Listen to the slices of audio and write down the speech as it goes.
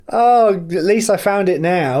Oh, at least I found it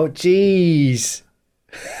now. Jeez.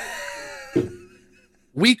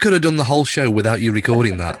 We could have done the whole show without you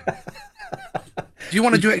recording that. Do you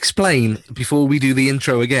want to explain before we do the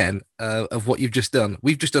intro again of what you've just done?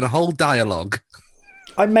 We've just done a whole dialogue.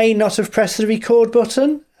 I may not have pressed the record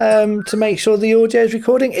button to make sure the audio is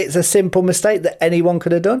recording. It's a simple mistake that anyone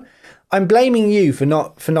could have done. I'm blaming you for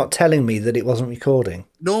not telling me that it wasn't recording.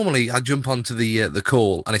 Normally, I jump onto the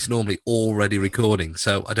call and it's normally already recording,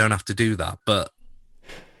 so I don't have to do that. But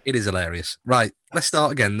it is hilarious. Right, let's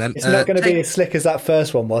start again then. It's not going to be as slick as that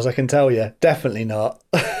first one was, I can tell you. Definitely not.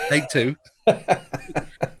 Take two.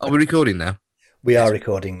 Are we recording now? We are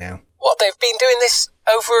recording now. What, they've been doing this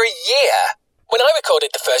over a year? When I recorded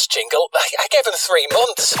the first jingle, I gave them 3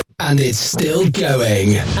 months. And it's still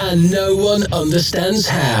going, and no one understands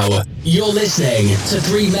how. You're listening to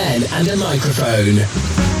 3 Men and a Microphone.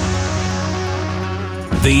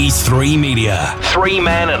 These 3 Media. 3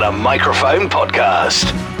 Men and a Microphone podcast.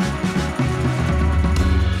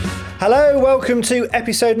 Hello, welcome to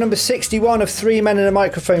episode number 61 of 3 Men and a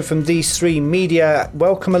Microphone from These 3 Media.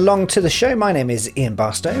 Welcome along to the show. My name is Ian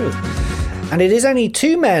Barstow. And it is only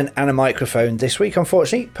 2 men and a microphone this week,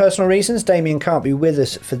 unfortunately. Personal reasons, Damien can't be with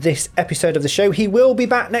us for this episode of the show. He will be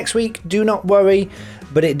back next week, do not worry.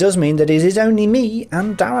 But it does mean that it is only me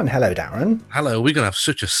and Darren. Hello, Darren. Hello, we're going to have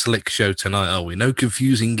such a slick show tonight, are we? No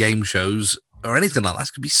confusing game shows or anything like that.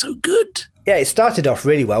 It's going to be so good. Yeah, it started off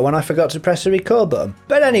really well when I forgot to press the record button.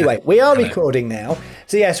 But anyway, we are recording now.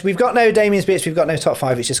 So yes, we've got no Damien's Bits, we've got no top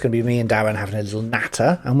 5. It's just going to be me and Darren having a little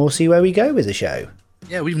natter, and we'll see where we go with the show.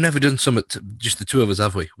 Yeah, we've never done something, just the two of us,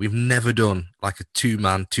 have we? We've never done like a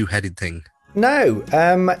 2-man, 2-headed thing. No,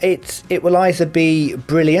 it will either be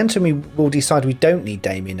brilliant and we will decide we don't need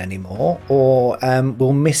Damien anymore, or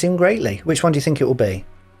we'll miss him greatly. Which one do you think it will be?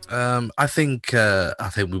 I think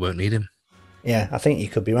we won't need him. Yeah, I think you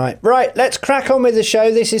could be right. Right, let's crack on with the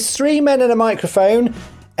show. This is 3 Men and a Microphone,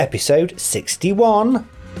 episode 61.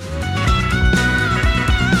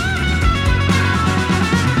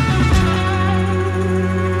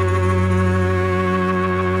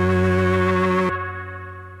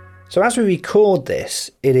 So as we record this,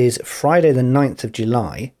 it is Friday the 9th of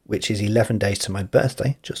July, which is 11 days to my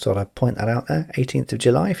birthday. Just thought I'd point that out there. 18th of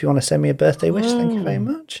July, if you want to send me a birthday wish, thank you very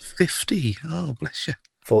much. 50. Oh, bless you.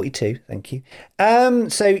 42, thank you.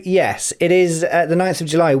 So yes, it is the 9th of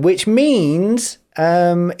July, which means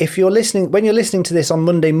if you're listening, when you're listening to this on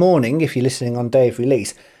Monday morning, if you're listening on day of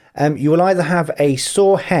release, you will either have a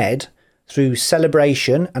sore head through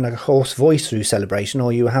celebration and a hoarse voice through celebration,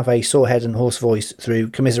 or you have a sore head and hoarse voice through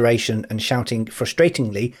commiseration and shouting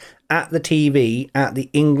frustratingly at the TV at the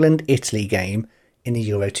England-Italy game in the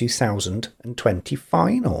Euro 2020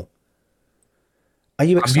 final. Are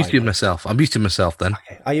you excited? I'm used to myself then.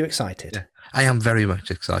 Okay. Are you excited? Yeah, I am very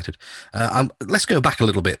much excited. Let's go back a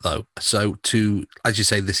little bit though. So as you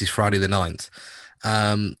say, this is Friday the 9th.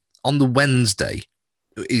 On the Wednesday,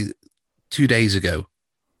 2 days ago,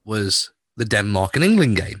 was the Denmark and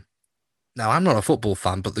England game. Now, I'm not a football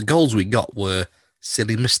fan, but the goals we got were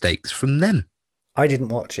silly mistakes from them. I didn't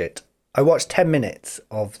watch it. I watched 10 minutes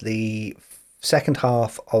of the second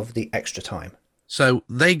half of the extra time. So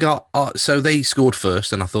they scored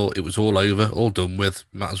first, and I thought it was all over, all done with.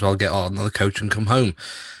 Might as well get on the coach and come home.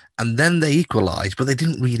 And then they equalised, but they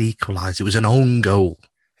didn't really equalise. It was an own goal.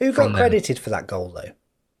 Who got credited for that goal, though?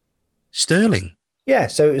 Sterling. Yeah,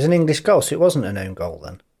 so it was an English goal, so it wasn't an own goal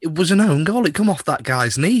then. It was an own goal. It come off that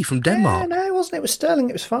guy's knee from Denmark. Yeah, no, it wasn't. It was Sterling.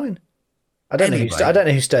 It was fine. I don't know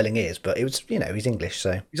who Sterling is, but it was, he's English,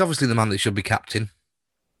 so. He's obviously the man that should be captain.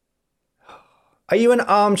 Are you an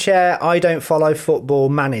armchair, I don't follow football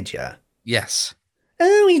manager? Yes.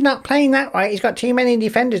 Oh, he's not playing that right. He's got too many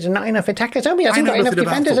defenders and not enough attackers. Oh, he hasn't got enough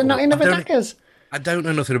defenders and not enough attackers. I don't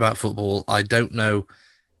know nothing about football. I don't know.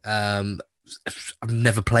 I've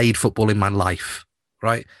never played football in my life,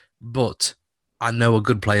 right? But I know a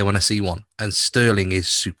good player when I see one, and Sterling is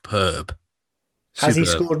superb. Has he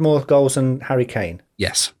scored more goals than Harry Kane?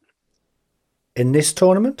 Yes. In this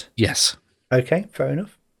tournament? Yes. Okay, fair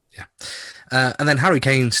enough. Yeah. And then Harry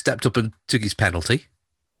Kane stepped up and took his penalty.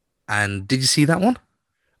 And did you see that one?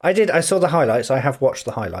 I did. I saw the highlights. I have watched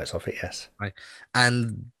the highlights of it, yes. Right.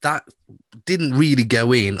 And that didn't really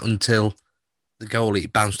go in until the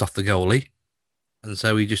goalie bounced off the goalie. And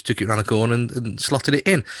so he just took it around the corner and slotted it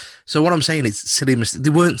in. So what I'm saying is silly mistakes.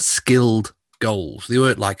 They weren't skilled goals. They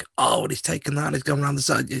weren't like, oh, he's taken that and he's gone around the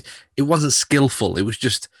side. It wasn't skillful. It was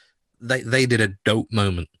just they did a dope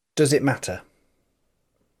moment. Does it matter?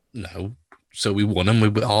 No. So we won and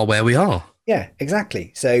we are where we are. Yeah,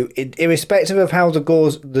 exactly. So irrespective of how the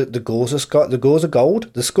goals are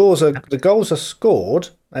gold, the goals are scored,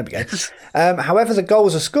 There we go. However, the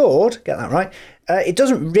goals are scored, get that right, it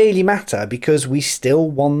doesn't really matter because we still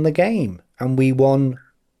won the game and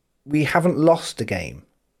we haven't lost a game.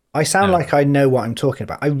 I sound like I know what I'm talking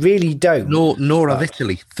about. I really don't. Nor have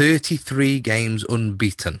Italy. 33 games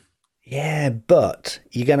unbeaten. Yeah, but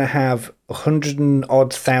you're going to have 100 and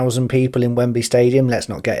odd thousand people in Wembley Stadium. Let's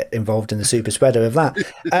not get involved in the super spreader of that.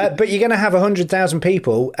 But you're going to have 100,000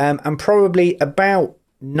 people, and probably about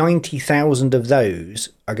 90,000 of those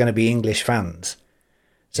are going to be English fans.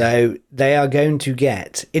 So they are going to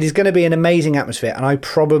get... It is going to be an amazing atmosphere, and I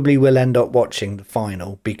probably will end up watching the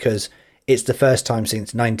final because it's the first time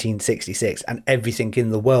since 1966, and everything in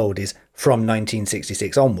the world is from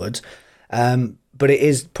 1966 onwards. But it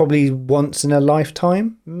is probably once in a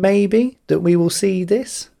lifetime, maybe, that we will see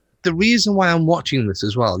this. The reason why I'm watching this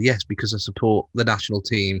as well, yes, because I support the national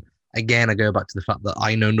team. Again, I go back to the fact that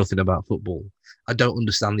I know nothing about football. I don't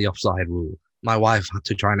understand the offside rule. My wife had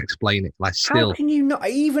to try and explain it. How can you not?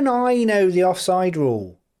 Even I know the offside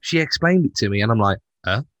rule. She explained it to me, and I'm like,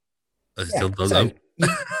 I still don't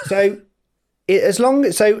know.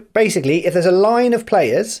 So basically, if there's a line of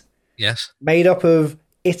players, yes, made up of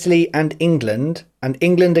Italy and England are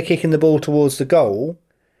kicking the ball towards the goal,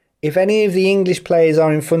 if any of the English players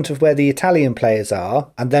are in front of where the Italian players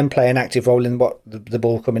are and then play an active role in what the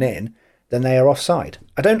ball coming in, then they are offside.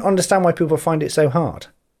 I don't understand why people find it so hard.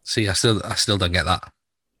 See, I still don't get that.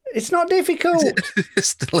 It's not difficult.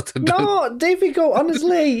 Not difficult,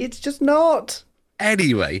 honestly. It's just not.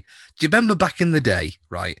 Anyway, do you remember back in the day,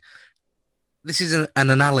 right? This is an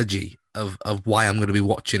analogy of why I'm going to be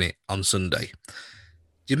watching it on Sunday.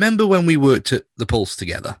 Do you remember when we worked at The Pulse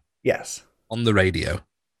together? Yes. On the radio,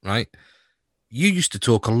 right? You used to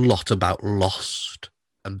talk a lot about Lost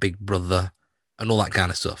and Big Brother and all that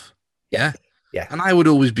kind of stuff. Yeah? Yeah. And I would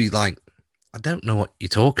always be like, I don't know what you're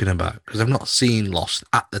talking about because I've not seen Lost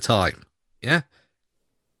at the time. Yeah?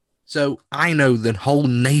 So I know the whole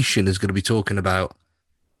nation is going to be talking about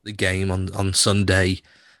the game on Sunday.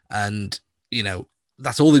 And, you know,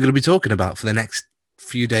 that's all they're going to be talking about for the next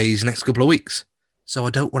few days, next couple of weeks. So I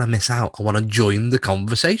don't want to miss out. I want to join the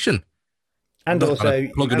conversation. And also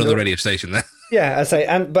plug another radio station there. Yeah, I say,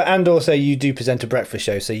 and also you do present a breakfast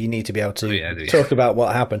show, so you need to be able to talk about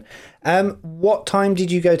what happened. What time did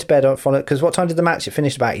you go to bed on follow? Because what time did the match? It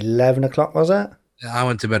finished about 11 o'clock, was it? I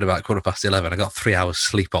went to bed about 11:15. I got 3 hours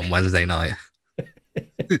sleep on Wednesday night.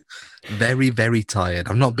 Very, very tired.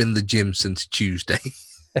 I've not been to the gym since Tuesday.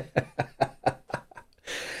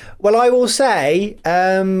 Well, I will say,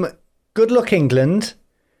 good luck, England.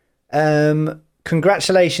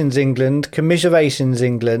 Congratulations, England. Commiserations,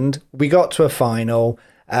 England. We got to a final.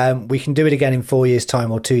 We can do it again in 4 years'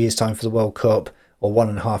 time or 2 years' time for the World Cup, or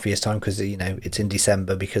 1.5 years' time because, you know, it's in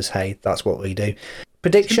December because, hey, that's what we do.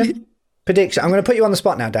 Prediction. I'm going to put you on the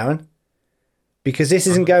spot now, Darren, because this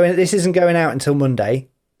isn't going out until Monday.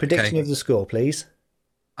 Prediction of the score, please.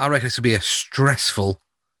 I reckon this will be a stressful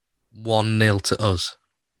 1-0 to us.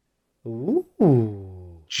 Ooh.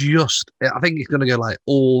 I think it's going to go like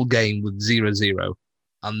all game with 0-0.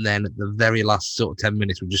 And then at the very last sort of 10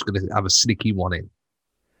 minutes, we're just going to have a sneaky one in.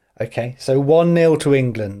 Okay, so 1-0 to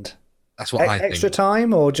England. That's what I think. Extra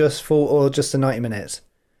time or just the 90 minutes?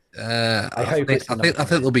 I think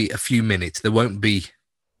there'll be a few minutes. There won't be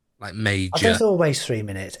like major. There's always 3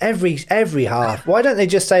 minutes. Every half. Why don't they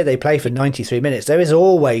just say they play for 93 minutes? There is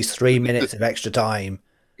always 3 minutes of extra time.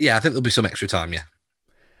 Yeah, I think there'll be some extra time, yeah.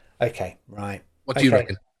 Okay, right. What do you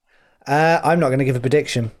reckon? I'm not going to give a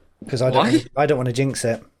prediction because I don't want to jinx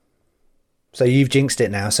it. So you've jinxed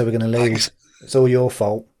it now, so we're going to lose. It's all your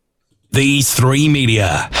fault. These Three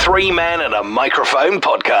Media. 3 Men and a Microphone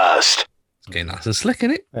podcast. It's getting nice and slick,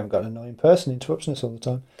 isn't it? We haven't got an annoying person interrupting us all the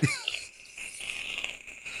time.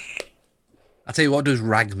 I tell you what does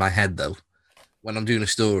rag my head, though, when I'm doing a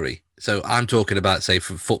story. So I'm talking about, say,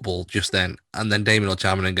 for football just then, and then Damien will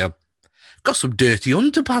chime in and go, got some dirty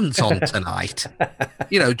underpants on tonight.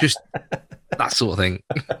 You know, just that sort of thing.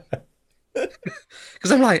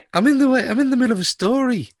 Because I'm like, I'm in the middle of a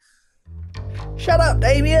story. Shut up,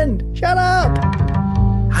 Damien! Shut up!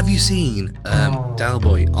 Have you seen Del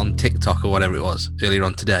Boy on TikTok or whatever it was earlier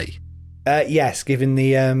on today? Yes, giving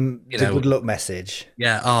the good luck message.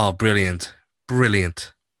 Yeah, oh, brilliant.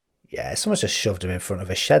 Brilliant. Yeah, someone's just shoved him in front of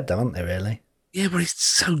a shed, though, aren't they, really? Yeah, but it's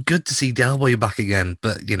so good to see Del Boy back again.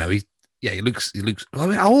 But, you know, he looks. I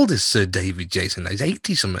mean, how old is Sir David Jason now? He's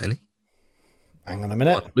 80-something, isn't he? Hang on a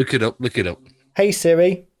minute. Oh, look it up. Hey,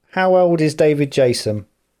 Siri, how old is David Jason?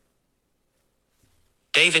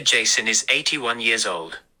 David Jason is 81 years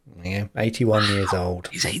old. Yeah, 81 years old.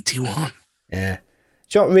 He's 81. Yeah.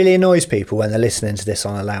 Do you know what really annoys people when they're listening to this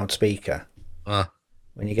on a loudspeaker?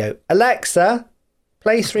 When you go, Alexa,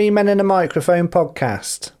 play Three Men and a Microphone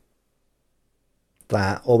podcast.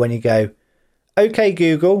 That. Or when you go, OK,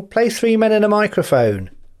 Google, play Three Men and a Microphone.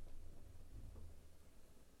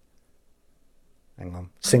 Hang on.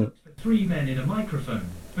 Sing. Three Men in a Microphone,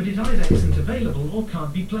 but it either isn't available or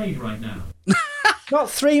can't be played right now. Not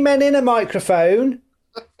Three Men in a Microphone.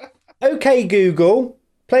 OK, Google,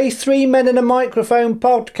 play Three Men in a Microphone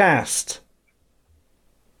podcast.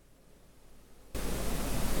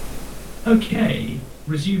 Okay,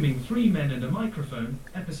 resuming Three Men and a Microphone,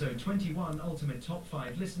 episode 21, Ultimate Top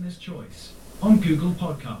 5 Listener's Choice, on Google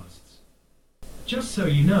Podcasts. Just so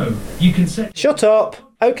you know, you can set... Shut up.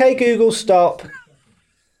 OK, Google, stop.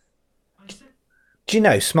 Do you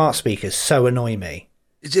know, smart speakers so annoy me?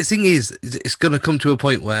 The thing is, it's going to come to a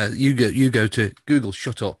point where you go to Google,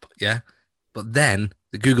 shut up, yeah? But then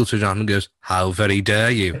the Google turns around and goes, how very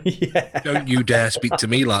dare you? Yeah. Don't you dare speak to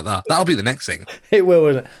me like that. That'll be the next thing. It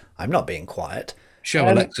will. I'm not being quiet. Show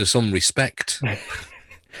Alexa some respect.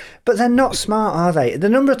 But they're not smart, are they? The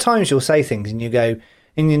number of times you'll say things and you go,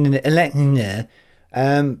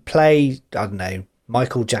 play, I don't know,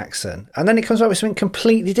 Michael Jackson. And then it comes up with something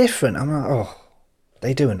completely different. I'm like, oh,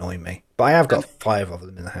 they do annoy me. But I have got 5 of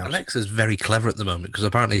them in the house. Alexa's very clever at the moment because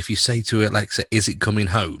apparently if you say to Alexa, is it coming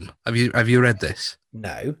home? Have you read this?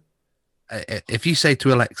 No. If you say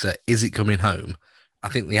to Alexa, is it coming home? I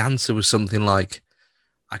think the answer was something like,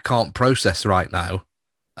 I can't process right now.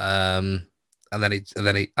 And then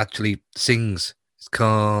it actually sings, it's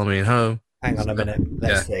coming home. Hang on a minute.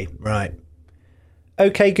 Let's see. Right.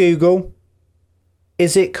 Okay, Google.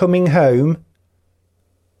 Is it coming home?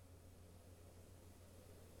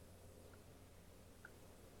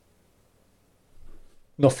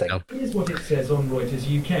 Nothing. No. Here's what it says on Reuters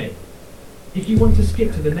UK. If you want to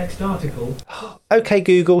skip to the next article... Okay,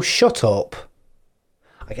 Google, shut up.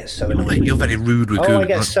 I get so annoyed. You're very rude with Google. I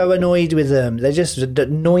get so annoyed with them. They just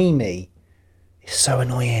annoy me. It's so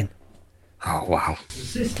annoying. Oh, wow.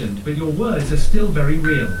 Assistant, but your words are still very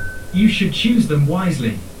real. You should choose them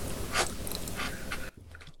wisely.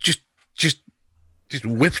 Just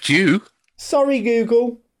whipped you. Sorry,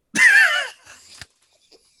 Google.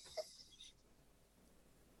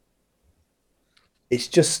 It's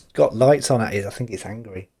just got lights on at it. I think it's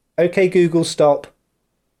angry. Okay, Google, stop.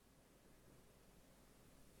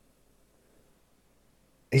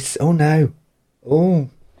 It's oh no. Oh.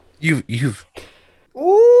 You've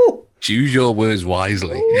Ooh. choose your words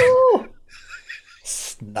wisely. Ooh.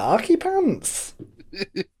 Snarky pants.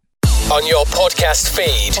 On your podcast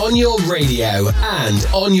feed, On your radio and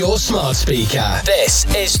on your smart speaker. this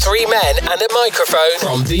is Three Men and a Microphone.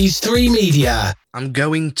 From These Three Media. I'm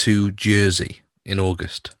going to Jersey in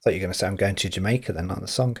August. I thought you were going to say I'm going to Jamaica then, not the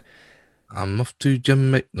song. I'm off to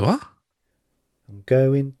Jamaica. What? I'm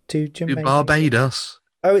going to To Jamaica. Barbados.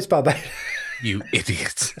 Oh, it's Barbados. You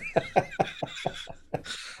idiot.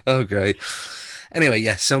 Okay. Anyway,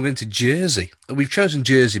 yes, so I'm going to Jersey. We've chosen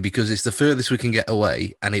Jersey because it's the furthest we can get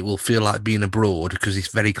away and it will feel like being abroad because it's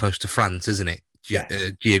very close to France, isn't it?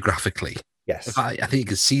 Yes. Geographically. Yes. I think you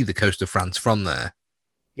can see the coast of France from there.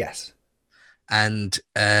 Yes. And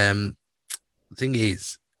the thing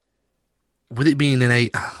is, with it being in a,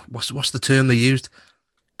 what's the term they used?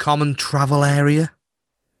 Common travel area?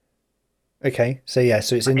 Okay. So yeah,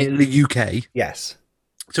 so it's in In the UK. yes.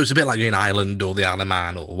 So it's a bit like in Ireland or the Isle of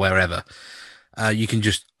Man or wherever. You can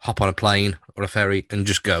just hop on a plane or a ferry and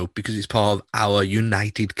just go because it's part of our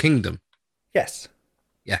United Kingdom. Yes.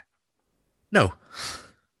 No,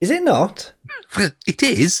 Is it not? it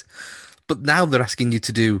is. But now they're asking you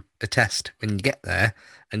to do a test when you get there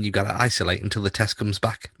and you've got to isolate until the test comes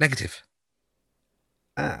back negative.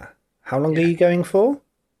 Ah. How long are you going for?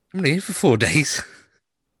 I'm only here for 4 days.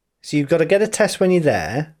 So you've got to get a test when you're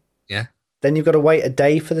there. Yeah. Then you've got to wait a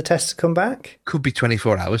day for the test to come back. Could be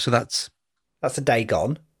 24 hours. So that's, That's a day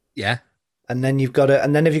gone. yeah, And then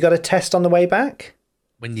have you got a test on the way back?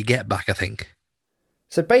 when you get back, I think.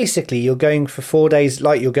 So basically you're going for 4 days,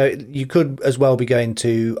 like you could as well be going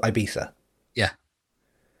to Ibiza. Yeah.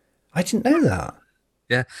 I didn't know that.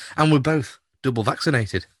 Yeah. And we're both double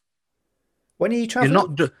vaccinated. When are you You're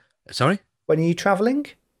travelling? not, sorry? When are you travelling?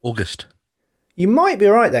 August. You might be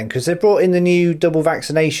right then, because they brought in the new double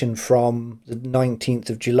vaccination from the 19th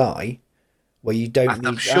of July, where you don't I'm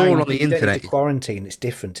need, sure on the you don't need internet- to quarantine. It's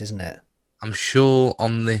different, isn't it? I'm sure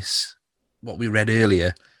on this, what we read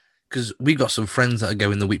earlier, because we got some friends that are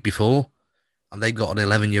going the week before, and they got an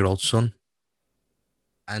 11-year-old son,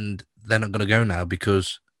 and they're not going to go now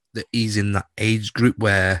because he's in that age group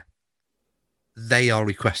where they are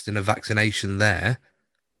requesting a vaccination there,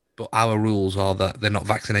 but our rules are that they're not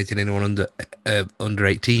vaccinating anyone under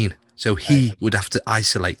 18. So he would have to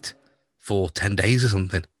isolate for 10 days or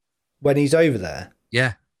something. When he's over there.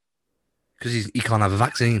 Yeah. Because he can't have a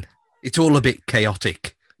vaccine. It's all a bit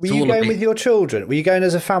chaotic. Were you going with your children? Were you going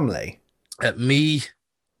as a family? Me,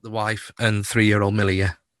 the wife, and 3-year-old Millie,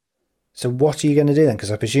 yeah. So what are you going to do then?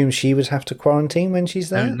 Because I presume she would have to quarantine when she's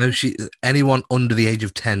there? No, anyone under the age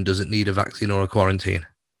of 10 doesn't need a vaccine or a quarantine.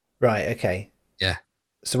 Right, okay. Yeah.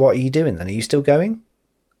 So what are you doing then? Are you still going?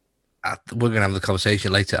 We're going to have the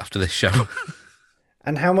conversation later after this show.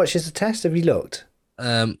 And how much is the test? Have you looked?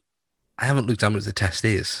 I haven't looked how much the test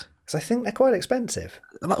is. Because I think they're quite expensive.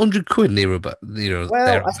 About 100 quid near about,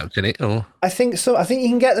 thereabouts in it. Or... I think so. I think you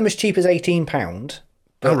can get them as cheap as £18.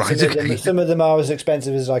 But some of them are as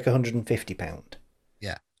expensive as like £150.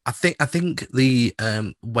 Yeah. I think the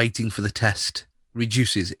waiting for the test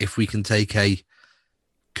reduces if we can take a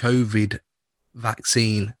COVID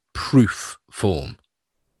vaccine proof form.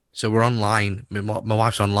 So we're online. My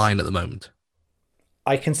wife's online at the moment.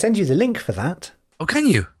 I can send you the link for that. Oh, can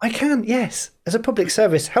you? I can, yes. As a public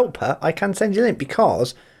service helper, I can send you the link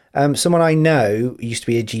because someone I know used to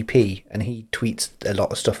be a GP and he tweets a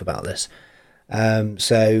lot of stuff about this.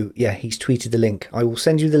 So, yeah, he's tweeted the link. I will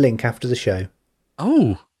send you the link after the show.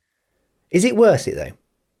 Oh. Is it worth it, though?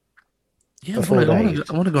 Yeah,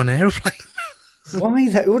 I want to go on an aeroplane. Why?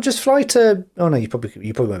 We'll just fly to... Oh, no, you probably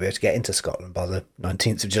won't be able to get into Scotland by the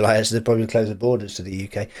 19th of July. Actually, they'll probably close the borders to the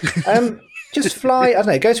UK. Just fly, I don't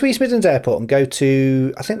know, go to East Midlands Airport and go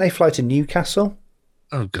to... I think they fly to Newcastle.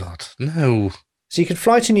 Oh, God, no. So you could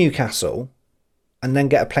fly to Newcastle and then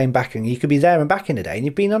get a plane back and you could be there and back in a day and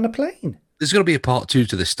you've been on a plane. There's going to be a part 2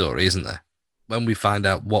 to this story, isn't there? When we find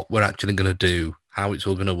out what we're actually going to do, how it's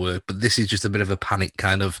all going to work. But this is just a bit of a panic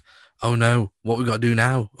kind of, oh no, what we got to do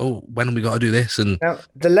now? Oh, when have we got to do this? And now,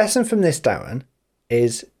 the lesson from this, Darren,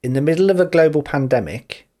 is in the middle of a global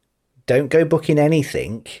pandemic, don't go booking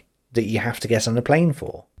anything that you have to get on a plane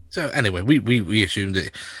for. So anyway, we assumed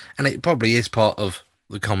it, and it probably is part of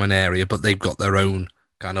the common area, but they've got their own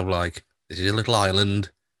kind of like, this is a little island.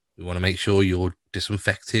 We want to make sure you're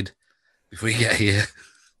disinfected before you get here.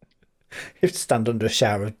 You have to stand under a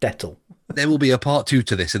shower of Dettol. There will be a part 2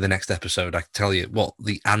 to this in the next episode. I can tell you what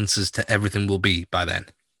the answers to everything will be by then.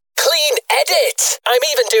 Clean edit! I'm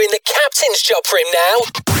even doing the captain's job for him now.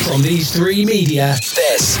 From these three media,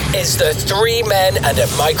 This is the 3 Men and a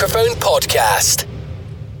Microphone podcast.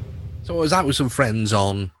 So I was out with some friends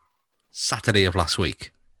on Saturday of last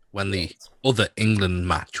week when the other England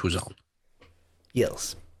match was on.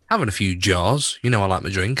 Yes. Having a few jars. You know I like my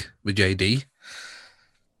drink with JD.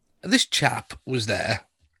 And this chap was there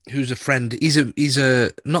who's a friend. He's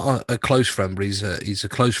a not a close friend, but he's a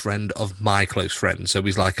close friend of my close friend. So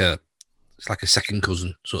he's like a second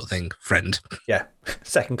cousin sort of thing, friend. Yeah.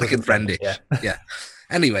 Second cousin friendish. Yeah. Yeah.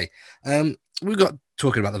 Anyway, we got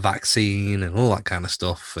talking about the vaccine and all that kind of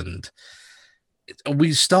stuff, and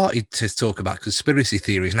we started to talk about conspiracy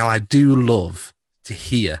theories. Now, I do love to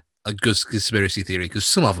hear a good conspiracy theory because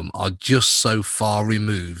some of them are just so far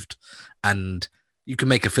removed, and you can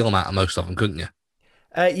make a film out of most of them, couldn't you?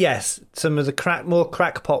 Yes, some of the more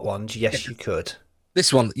crackpot ones, yes, you could.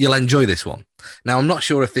 This one, you'll enjoy this one. Now, I'm not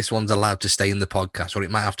sure if this one's allowed to stay in the podcast or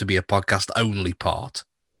it might have to be a podcast-only part,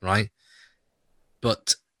 right?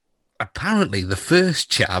 But apparently the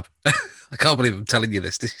first jab, I can't believe I'm telling you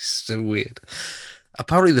this, this is so weird.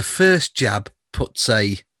 Apparently the first jab puts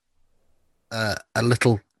a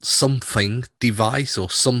little something device or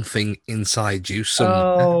something inside you.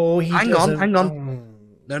 Hang on.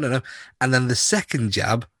 No. And then the second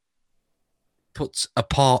jab puts a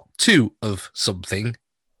part 2 of something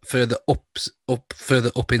further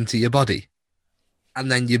up into your body. And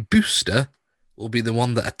then your booster will be the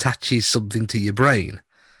one that attaches something to your brain.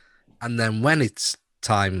 And then when it's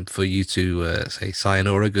time for you to say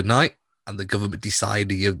sayonara, good night, and the government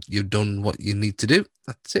decide you've done what you need to do,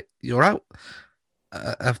 that's it. You're out.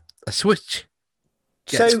 A switch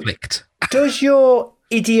gets flicked. Does your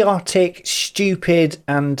idiotic, stupid,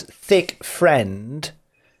 and thick friend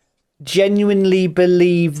genuinely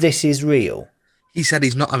believe this is real? He said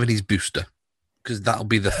he's not having his booster because that'll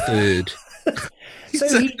be the third.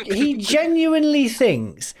 So he genuinely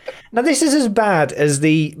thinks... Now, this is as bad as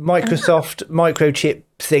the Microsoft microchip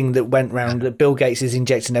thing that went round that Bill Gates is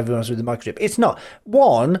injecting everyone else with the microchip. It's not.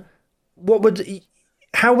 One,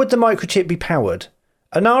 how would the microchip be powered?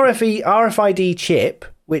 An RFID chip,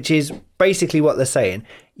 which is basically what they're saying,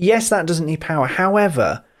 yes, that doesn't need power.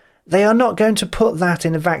 However, they are not going to put that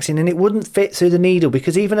in a vaccine and it wouldn't fit through the needle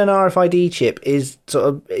because even an RFID chip is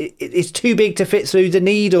it's too big to fit through the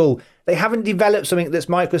needle. They haven't developed something that's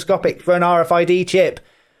microscopic for an RFID chip.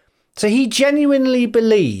 So he genuinely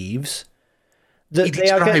believes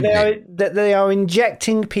that they are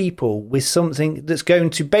injecting people with something that's going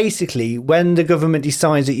to basically, when the government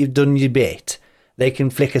decides that you've done your bit, they can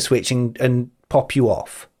flick a switch and pop you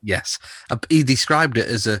off. Yes. He described it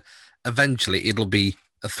as eventually it'll be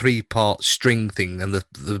a 3-part string thing, and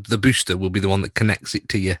the booster will be the one that connects it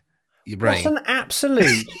to your brain. What an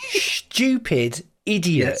absolute stupid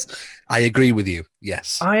idiot. Yes, I agree with you.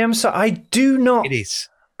 Yes. I do not. It is.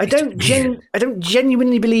 I don't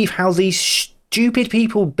genuinely believe how these stupid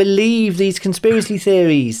people believe these conspiracy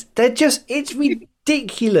theories. It's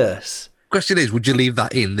ridiculous. Question is, would you leave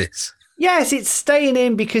that in this? Yes, it's staying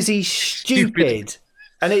in because he's stupid.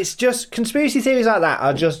 And it's just, conspiracy theories like that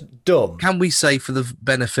are just dumb. Can we say, for the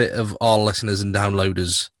benefit of our listeners and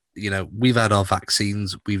downloaders, we've had our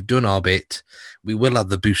vaccines, we've done our bit, we will have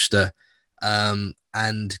the booster, and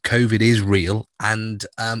COVID is real, and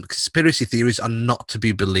conspiracy theories are not to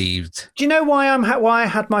be believed. Do you know why I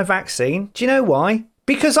had my vaccine? Do you know why?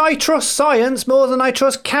 Because I trust science more than I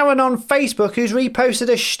trust Karen on Facebook, who's reposted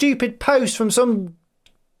a stupid post from some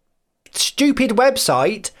stupid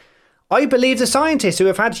website. I believe the scientists who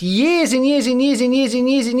have had years and years and years and years and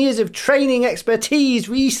years and years of training, expertise,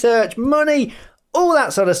 research, money, all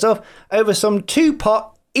that sort of stuff, over some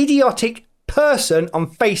two-pot idiotic person on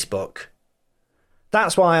Facebook.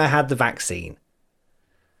 That's why I had the vaccine.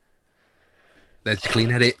 Let's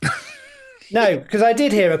clean edit. No, because I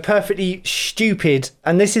did hear a perfectly stupid,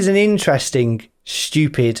 and this is an interesting,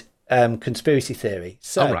 stupid conspiracy theory.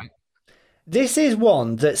 So, all right. This is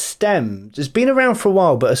one that has been around for a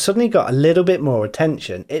while, but has suddenly got a little bit more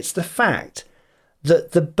attention. It's the fact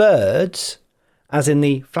that the birds, as in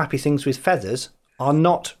the flappy things with feathers, are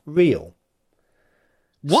not real.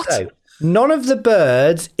 What? So, none of the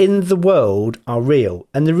birds in the world are real.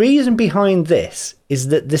 And the reason behind this is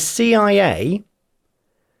that the CIA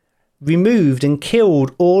removed and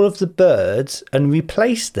killed all of the birds and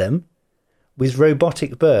replaced them with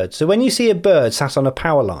robotic birds. So when you see a bird sat on a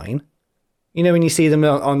power line, when you see them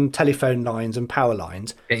on telephone lines and power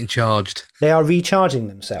lines, getting charged, they are recharging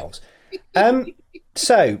themselves.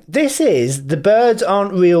 So this is the birds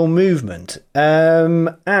aren't real movement,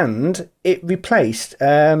 and it replaced.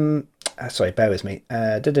 Sorry, bear with me.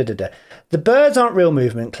 The birds aren't real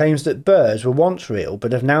movement claims that birds were once real,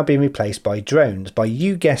 but have now been replaced by drones. By,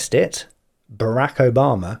 you guessed it, Barack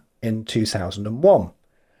Obama in 2001.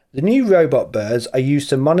 The new robot birds are used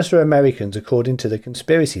to monitor Americans, according to the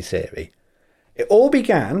conspiracy theory. It all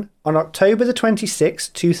began on October the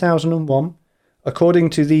 26th, 2001, according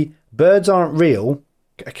to the Birds Aren't Real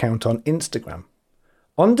account on Instagram.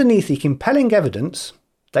 Underneath the compelling evidence,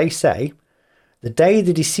 they say, the day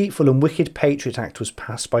the Deceitful and Wicked Patriot Act was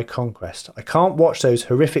passed by Congress. I can't watch those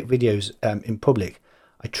horrific videos in public.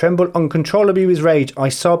 I tremble uncontrollably with rage. I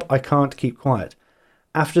sob. I can't keep quiet.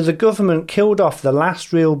 After the government killed off the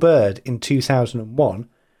last real bird in 2001,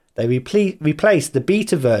 they replaced the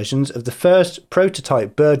beta versions of the first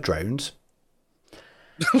prototype bird drones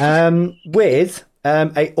with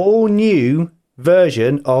a all-new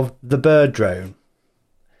version of the bird drone.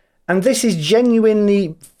 And this is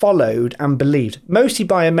genuinely followed and believed, mostly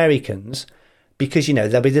by Americans, because,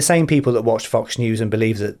 there'll be the same people that watch Fox News and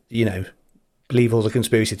believe that, believe all the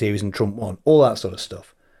conspiracy theories and Trump won, all that sort of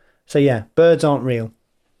stuff. So, yeah, birds aren't real.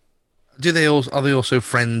 Are they also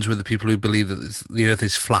friends with the people who believe that the Earth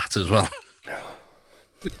is flat as well?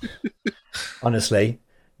 Honestly,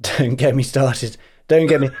 don't get me started. Don't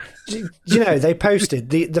get me. They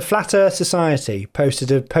posted, the Flat Earth Society posted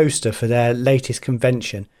a poster for their latest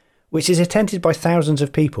convention, which is attended by thousands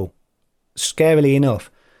of people, scarily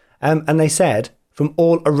enough. And they said, from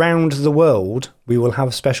all around the world, we will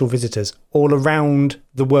have special visitors. All around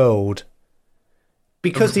the world.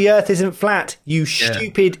 Because the Earth isn't flat, you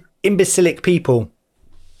stupid, imbecilic people.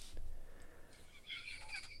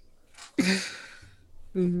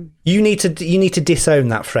 You need to disown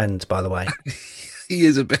that friend, by the way. He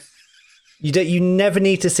is a bit. You never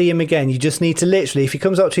need to see him again. You just need to literally, if he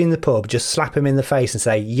comes up to you in the pub, just slap him in the face and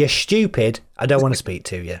say, "You're stupid. I don't want to speak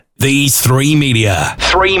to you." These Three Media.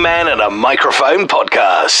 3 Men and a Microphone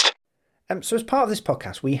podcast. So as part of this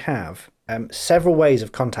podcast, we have several ways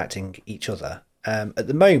of contacting each other. At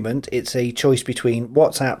the moment, it's a choice between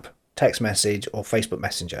WhatsApp, text message, or Facebook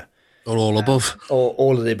Messenger. Or all above. Or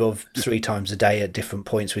all of the above 3 times a day at different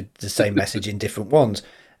points with the same message in different ones.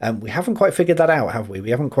 We haven't quite figured that out, have we? We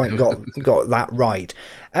haven't quite got that right.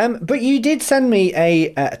 But you did send me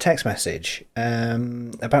a text message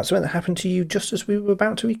about something that happened to you just as we were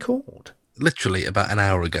about to record. Literally about an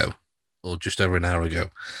hour ago, or just over an hour ago.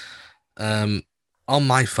 On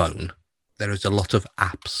my phone, there is a lot of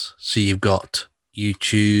apps. So you've got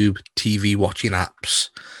YouTube, TV watching apps,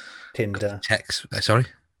 Tinder, Text. Sorry.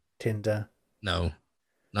 Tinder, No,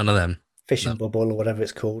 none of them. fishing No. bubble or whatever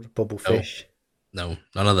it's called, bubble No. fish. No,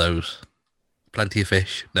 none of those. Plenty of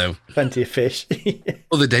fish. No. Plenty of fish.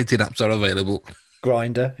 Other dating apps are available.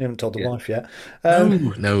 Grinder. You haven't told the Yeah. wife yet.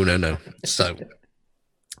 No. So,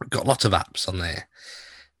 I've got lots of apps on there.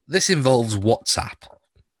 This involves WhatsApp,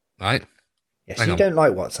 right? Yes, Hang you on. don't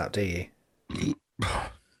like WhatsApp, do you?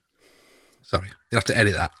 Sorry, you have to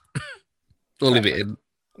edit that. I'll leave it in.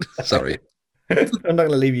 Sorry. I'm not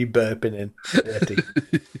going to leave you burping in. Dirty.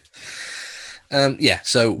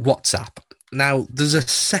 So WhatsApp. Now, there's a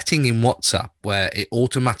setting in WhatsApp where it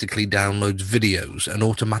automatically downloads videos and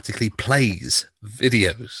automatically plays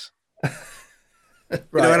videos. You know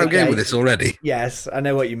where I'm going with this already? Yes, I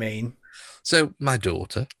know what you mean. So my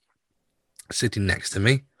daughter, sitting next to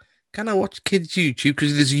me, can I watch kids' YouTube?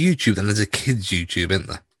 Because there's a YouTube and there's a kids' YouTube, isn't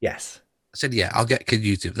there? Yes. I said, yeah, I'll get kids'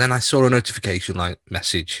 YouTube. Then I saw a notification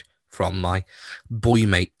message from my boy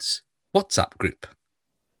mates WhatsApp group.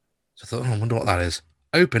 So I thought, I wonder what that is.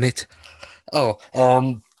 Open it.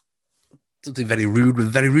 Something very rude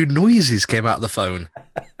with very rude noises came out of the phone.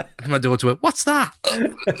 And my daughter went, what's that?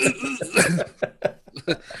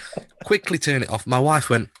 Quickly turn it off. My wife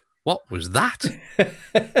went, what was that?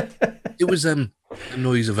 It was the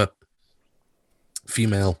noise of a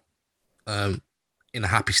female in a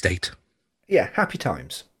happy state. Yeah, happy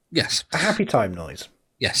times. Yes. A happy time noise.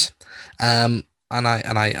 Yes. And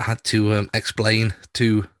I had to explain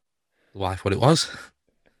to the wife what it was,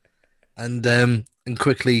 and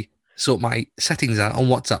quickly sort my settings out on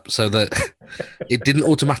WhatsApp so that it didn't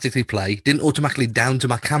automatically play, didn't automatically down to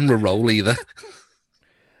my camera roll either.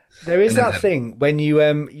 There is And that then- thing when you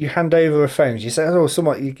hand over a phone. You say, "Oh,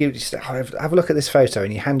 someone," you say, "Have a look at this photo,"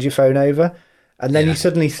 and you hand your phone over, and then Yeah. you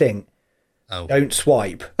suddenly think, Oh, "Don't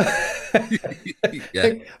swipe."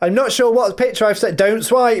 yeah. I'm not sure what picture I've said. Don't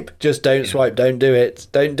swipe. Just don't swipe. Don't do it.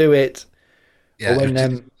 Don't do it. Yeah. Or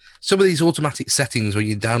when Some of these automatic settings when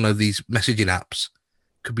you download these messaging apps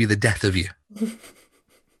could be the death of you.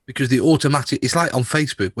 Because it's like on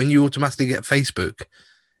Facebook. When you automatically get Facebook,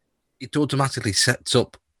 it automatically sets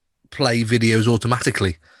up play videos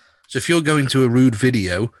automatically. So if you're going to a rude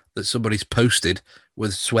video that somebody's posted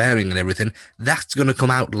with swearing and everything, that's going to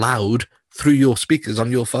come out loud through your speakers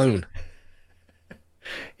on your phone.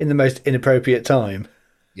 in the most inappropriate time.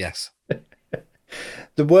 Yes.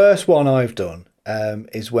 The worst one I've done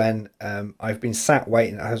is when I've been sat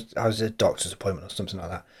waiting. I was at a doctor's appointment or something like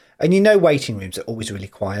that. And you know, waiting rooms are always really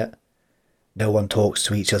quiet. No one talks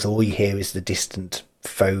to each other. All you hear is the distant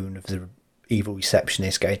phone of the evil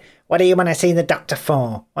receptionist going, "What do you want to see the doctor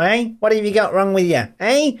for? Eh? What have you got wrong with you?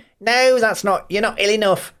 Eh? No, you're not ill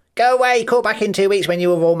enough. Go away. Call back in 2 weeks when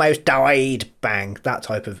you have almost died." Bang. That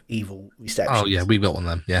type of evil reception. Oh yeah, we've got one of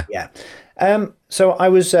them. Yeah. Yeah. So I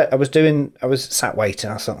was sat waiting.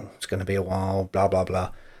 I thought, it's going to be a while, blah, blah,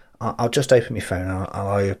 blah. I'll just open my phone.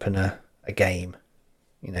 I'll open a game,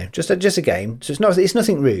 just a game. So it's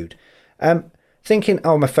nothing rude. Thinking,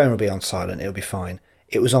 my phone will be on silent. It'll be fine.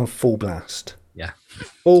 It was on full blast. Yeah.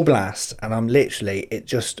 Full blast. And it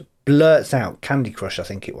just blurts out Candy Crush, I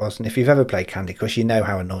think it was. And if you've ever played Candy Crush, you know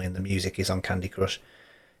how annoying the music is on Candy Crush.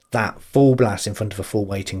 That full blast in front of a full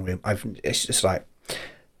waiting room. It's just like,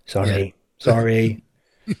 sorry.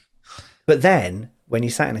 But then when you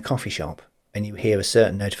sat in a coffee shop and you hear a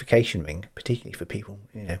certain notification ring, particularly for people,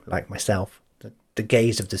 like myself, the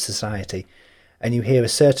gaze of the society, and you hear a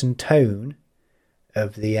certain tone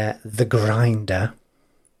of the grinder.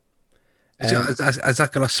 Has that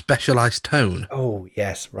got a specialised tone? Oh,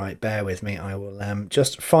 yes. Right. Bear with me. I will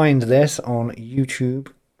just find this on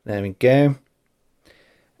YouTube. There we go.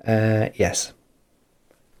 Yes.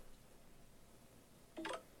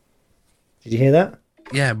 Did you hear that?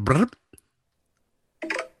 Yeah. Brr.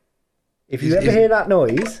 If you ever hear that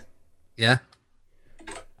noise, Yeah.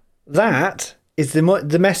 that is the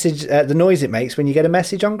message, the noise it makes when you get a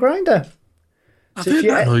message on Grindr. I've So if heard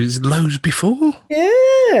you- that noise loads before.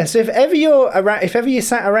 Yeah. So if ever you're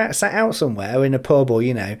sat out somewhere in a pub or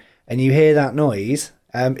and you hear that noise,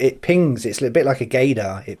 it pings. It's a bit like a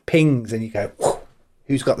gaydar. It pings, and you go, "Whew,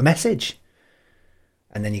 who's got the message?"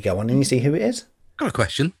 And then you go on and you see who it is. Got a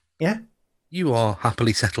question. Yeah. You are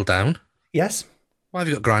happily settled down. Yes. Why have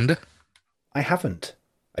you got Grindr? I haven't.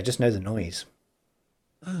 I just know the noise.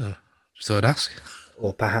 Oh, just thought I'd ask.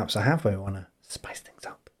 Or perhaps I have when we want to spice things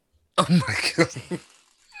up. Oh my god.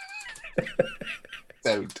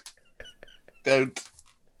 Don't.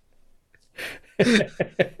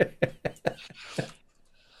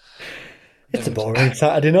 It's a boring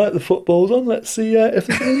Saturday night. The football's on. Let's see if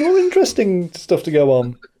there's any more interesting stuff to go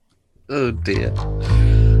on. Oh dear.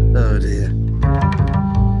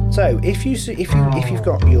 So if you've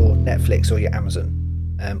got your Netflix or your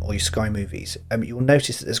Amazon or your Sky Movies, you'll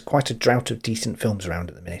notice that there's quite a drought of decent films around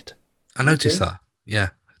at the minute. I noticed that. Yeah,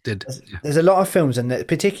 I did. There's a lot of films, and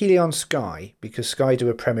particularly on Sky, because Sky do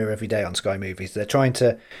a premiere every day on Sky Movies.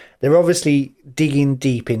 They're obviously digging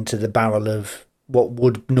deep into the barrel of what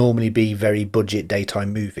would normally be very budget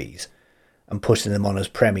daytime movies and putting them on as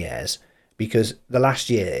premieres, because the last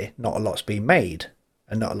year not a lot's been made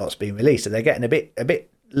and not a lot's been released, so they're getting a bit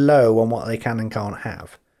low on what they can and can't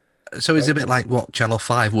have. So it's a bit like what Channel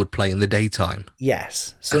 5 would play in the daytime.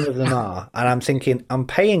 Yes, some of them are, and I'm thinking I'm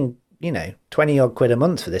paying 20 odd quid a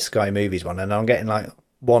month for this Sky Movies one, and I'm getting like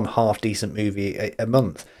one half decent movie a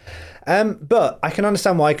month. But I can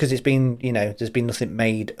understand why, because it's been, there's been nothing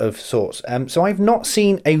made of sorts. So I've not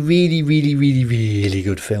seen a really, really, really, really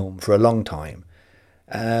good film for a long time.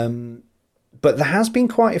 But there has been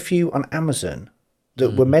quite a few on Amazon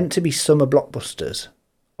that were meant to be summer blockbusters.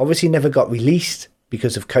 Obviously never got released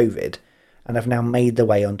because of COVID, and have now made their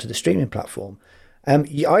way onto the streaming platform.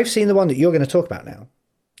 I've seen the one that you're going to talk about now.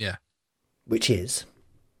 Yeah. Which is?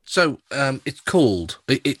 So it's called,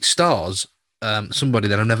 it stars somebody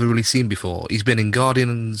that I've never really seen before. He's been in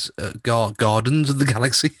Gardens of the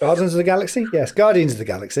Galaxy. Gardens of the Galaxy? Yes, Guardians of the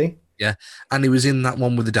Galaxy. Yeah, and he was in that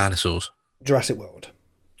one with the dinosaurs. Jurassic World.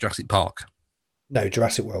 Jurassic Park. No,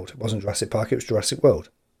 Jurassic World. It wasn't Jurassic Park, it was Jurassic World.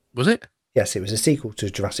 Was it? Yes, it was a sequel to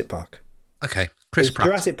Jurassic Park. Okay, Chris Pratt.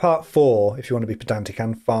 Jurassic Park 4, if you want to be pedantic,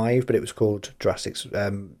 and 5, but it was called Jurassic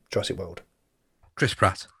World. Chris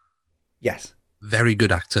Pratt. Yes. Very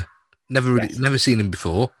good actor. Never seen him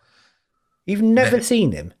before. You've never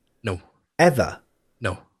seen him? No. Ever?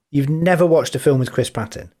 No. You've never watched a film with Chris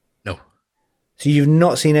Pratt in? No. So you've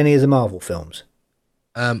not seen any of the Marvel films?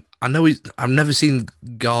 I know I've never seen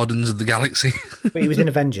Gardens of the Galaxy. But he was in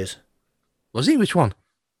Avengers. Was he? Which one?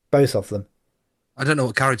 Both of them. I don't know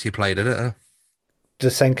what character he played. I don't know.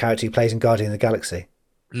 The same character he plays in Guardian of the Galaxy.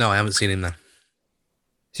 No, I haven't seen him then.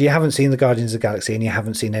 So you haven't seen the Guardians of the Galaxy, and you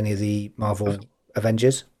haven't seen any of the Marvel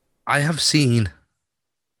Avengers? I have seen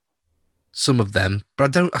some of them,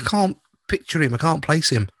 but I can't picture him. I can't place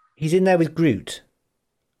him. He's in there with Groot.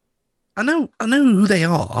 I know who they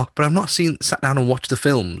are, but I've not sat down and watched the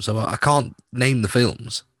films, so I can't name the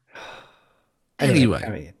films.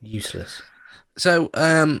 Anyway, useless. So,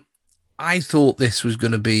 I thought this was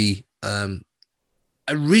going to be,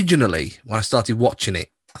 originally, when I started watching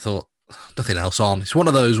it, I thought, nothing else on. It's one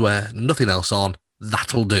of those where nothing else on,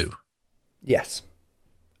 that'll do. Yes.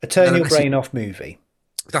 A turn your brain off movie.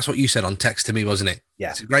 That's what you said on text to me, wasn't it?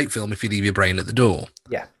 Yeah. It's a great film if you leave your brain at the door.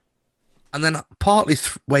 Yeah. And then partly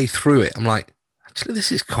way through it, I'm like, actually,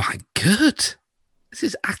 this is quite good. This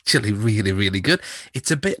is actually really, really good.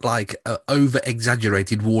 It's a bit like an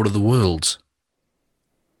over-exaggerated War of the Worlds.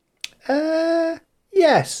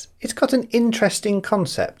 Yes. It's got an interesting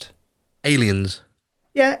concept. Aliens.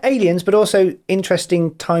 Yeah, aliens, but also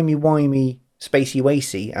interesting timey-wimey,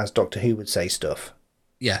 spacey-wacy, as Doctor Who would say, stuff.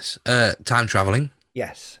 Yes. Time traveling.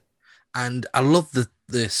 Yes. And I love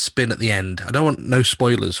the spin at the end. I don't want no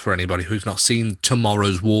spoilers for anybody who's not seen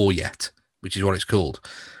Tomorrow's War yet, which is what it's called.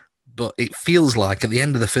 But it feels like at the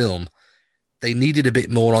end of the film, they needed a bit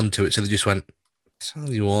more onto it. So they just went, tell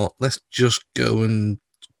you what, let's just go and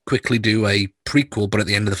quickly do a prequel, but at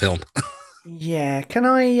the end of the film. Yeah. Can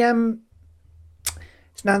I...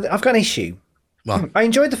 Now, I've got an issue. Well, I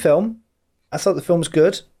enjoyed the film. I thought the film was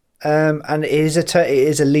good. And it is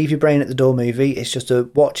a leave your brain at the door movie. It's just a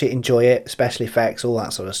watch it, enjoy it, special effects, all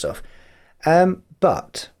that sort of stuff.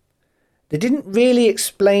 But they didn't really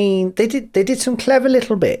explain. They did some clever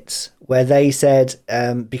little bits where they said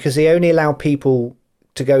because they only allow people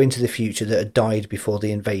to go into the future that had died before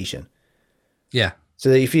the invasion. Yeah. So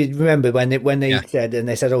if you remember when they said, and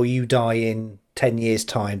they said, "Oh, you die in 10 years'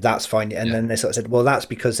 time," that's fine. And then they sort of said, "Well, that's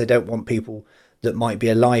because they don't want people that might be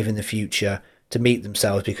alive in the future to meet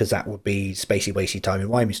themselves, because that would be spacey, wacy,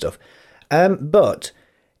 timey-wimey stuff." But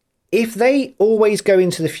if they always go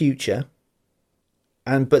into the future,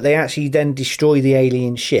 but they actually then destroy the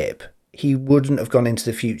alien ship, he wouldn't have gone into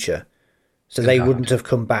the future. So they wouldn't have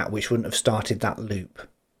come back, which wouldn't have started that loop.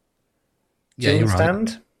 Do you understand?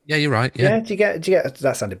 Right. Yeah, you're right. Yeah. Do you get?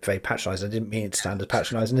 That sounded very patronising. I didn't mean it to sound as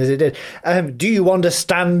patronising as it did. Do you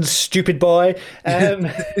understand, stupid boy?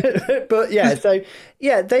 But yeah, so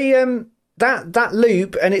yeah, they that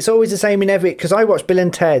loop, and it's always the same in every. Because I watched Bill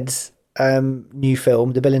and Ted's new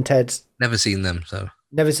film, the Bill and Ted's. Never seen them, so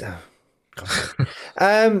never. So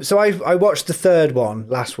I watched the third one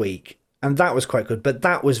last week, and that was quite good. But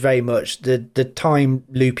that was very much the time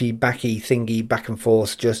loopy, backy thingy, back and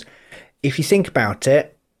forth. Just if you think about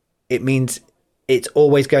it. It means it's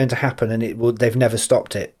always going to happen, and they've never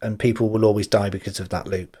stopped it, and people will always die because of that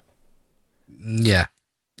loop. Yeah.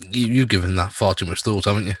 You've given that far too much thought,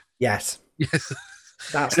 haven't you? Yes. Yes.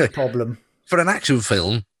 That's the problem. For an action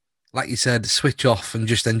film, like you said, switch off and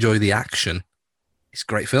just enjoy the action. It's a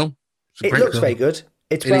great film. It looks very good.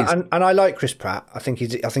 It and is. I like Chris Pratt. I think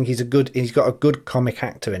he's he's got a good comic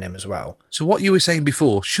actor in him as well. So what you were saying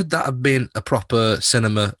before, should that have been a proper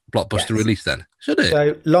cinema blockbuster release then? Should it?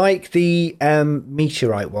 So, like the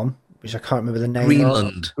Meteorite one, which I can't remember the name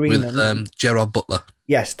Greenland, of. Greenland. with Gerard Butler.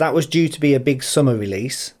 Yes, that was due to be a big summer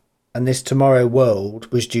release, and this Tomorrow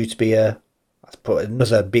World was due to be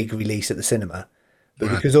another big release at the cinema. But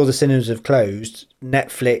because all the cinemas have closed,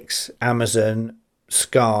 Netflix, Amazon,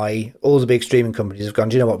 Sky, all the big streaming companies have gone,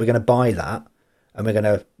 do you know what, we're going to buy that and we're going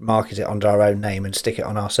to market it under our own name and stick it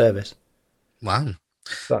on our service. Wow.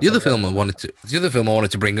 So The other film I wanted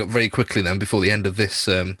to bring up very quickly then before the end of this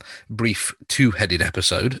brief two-headed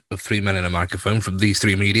episode of Three Men and a Microphone from These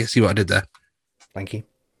Three Media, see what I did there? Thank you.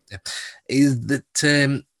 Yeah. Is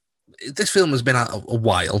that this film has been out a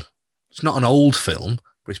while. It's not an old film,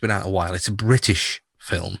 but it's been out a while. It's a British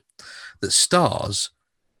film that stars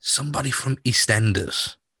somebody from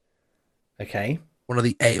EastEnders. Okay. One of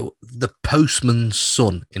the postman's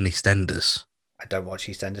son in EastEnders. I don't watch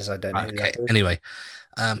EastEnders. I don't know who that is. Anyway,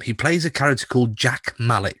 he plays a character called Jack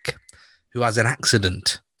Malik, who has an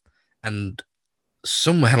accident, and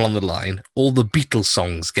somewhere along the line, all the Beatles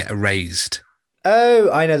songs get erased. Oh,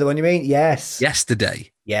 I know the one you mean. Yes.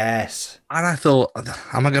 Yesterday. Yes. And I thought,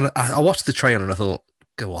 I watched the trailer and I thought,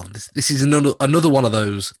 go on, this is another one of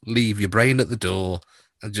those, leave your brain at the door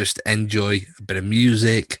and just enjoy a bit of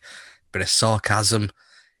music, a bit of sarcasm.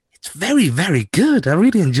 It's very, very good. I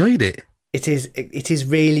really enjoyed it. It is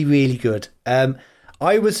really, really good.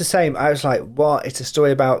 I was the same. I was like, what? It's a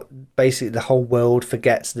story about basically the whole world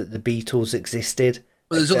forgets that the Beatles existed.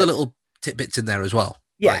 But there's other little tidbits in there as well.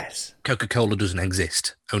 Yes. Like Coca-Cola doesn't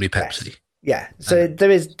exist, only Pepsi. Yes. Yeah. So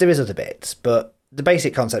there is other bits, but the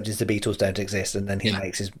basic concept is the Beatles don't exist, and then he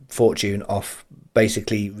makes his fortune off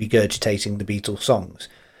basically regurgitating the Beatles songs.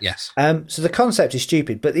 Yes. So the concept is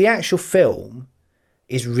stupid, but the actual film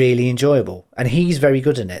is really enjoyable, and he's very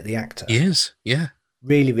good in it, the actor. He is, yeah.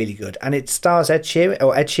 Really, really good. And it stars Ed Sheeran,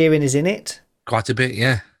 or Ed Sheeran is in it. Quite a bit,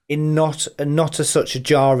 yeah. In not such a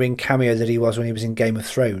jarring cameo that he was when he was in Game of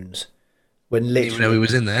Thrones. When literally, Even though he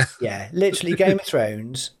was in there. Yeah, literally Game of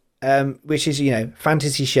Thrones, which is,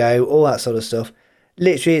 fantasy show, all that sort of stuff.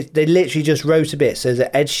 They literally just wrote a bit so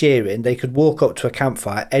that Ed Sheeran, they could walk up to a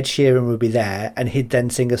campfire, Ed Sheeran would be there, and he'd then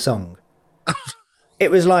sing a song.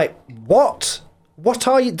 It was like, what? What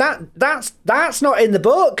are you? That's not in the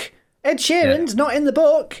book. Ed Sheeran's not in the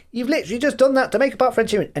book. You've literally just done that to make a part for Ed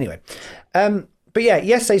Sheeran. Anyway, but yeah,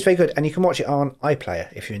 Yesterday's very good, and you can watch it on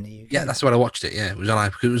iPlayer if you're in the UK. Yeah, that's where I watched it. Yeah, it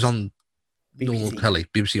was on normal telly,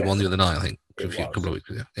 BBC One the other night, I think, a couple of weeks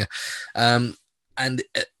ago. Yeah, and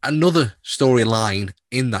another storyline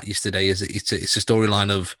in that yesterday is it's a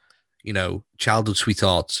storyline of childhood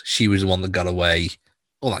sweethearts. She was the one that got away,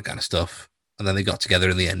 all that kind of stuff, and then they got together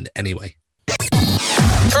in the end anyway.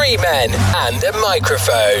 Three men and a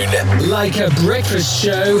microphone. Like a breakfast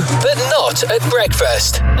show, But not at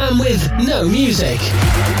breakfast. and with no music.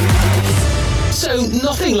 So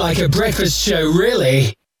nothing like a breakfast show,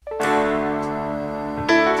 really.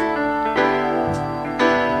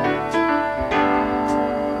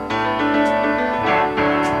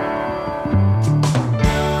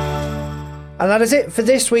 And that is it for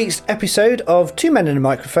this week's episode of Two Men and a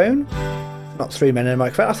Microphone. Not Three Men and a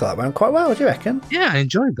Microphone. I thought that went quite well. Do you reckon? Yeah, I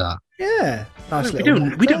enjoyed that. Yeah. Nice We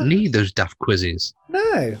little don't need those daft quizzes.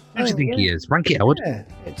 No. How do you think he is? Ranky Howard. Yeah,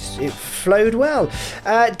 it flowed well.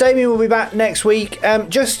 Damien will be back next week.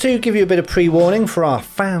 Just to give you a bit of pre-warning for our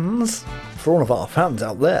fans, for all of our fans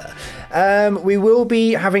out there, we will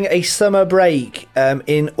be having a summer break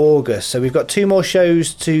in August. So we've got 2 more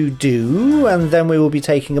shows to do, and then we will be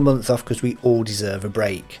taking a month off because we all deserve a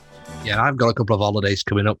break. Yeah, I've got a couple of holidays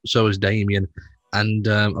coming up. So has Damien. And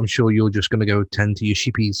I'm sure you're just going to go tend to your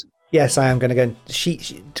sheepies. Yes, I am going to go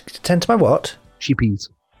tend to my what? Sheepies.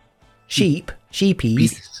 Sheepies?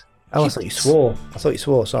 Bees. Oh, I thought you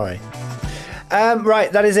swore. Sorry.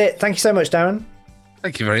 Right, that is it. Thank you so much, Darren.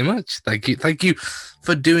 Thank you very much. Thank you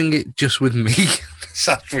for doing it just with me.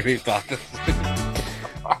 Sounds really bad.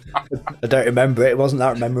 I don't remember it. It wasn't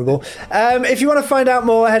that memorable. If you want to find out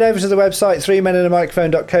more, head over to the website,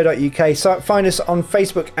 threemenandamicrophone.co.uk. So find us on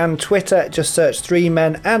Facebook and Twitter. Just search 3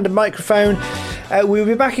 Men and a Microphone. We'll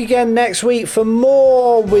be back again next week for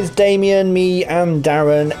more with Damien, me and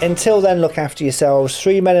Darren. Until then, look after yourselves.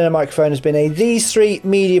 3 Men and a Microphone has been a These Three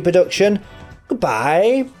Media production.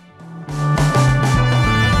 Goodbye.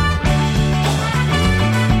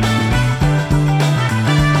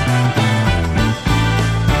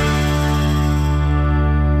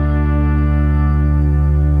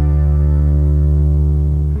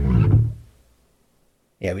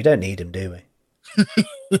 Yeah, we don't need him, do we?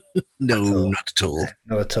 No, not at all.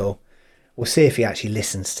 Not at all. We'll see if he actually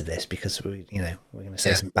listens to this because we're going to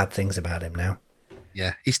say Yeah. some bad things about him now.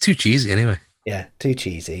 Yeah, he's too cheesy anyway. Yeah, too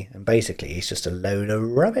cheesy, and basically he's just a load of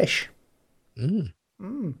rubbish.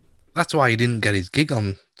 That's why he didn't get his gig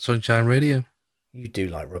on Sunshine Radio. You do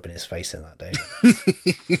like rubbing his face in that, don't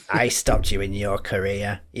you? I stopped you in your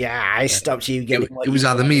career. Yeah, I stopped you getting. It was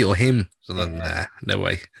either me or him. So then, no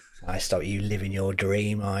way. I stopped you living your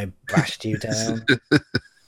dream. I bashed you down.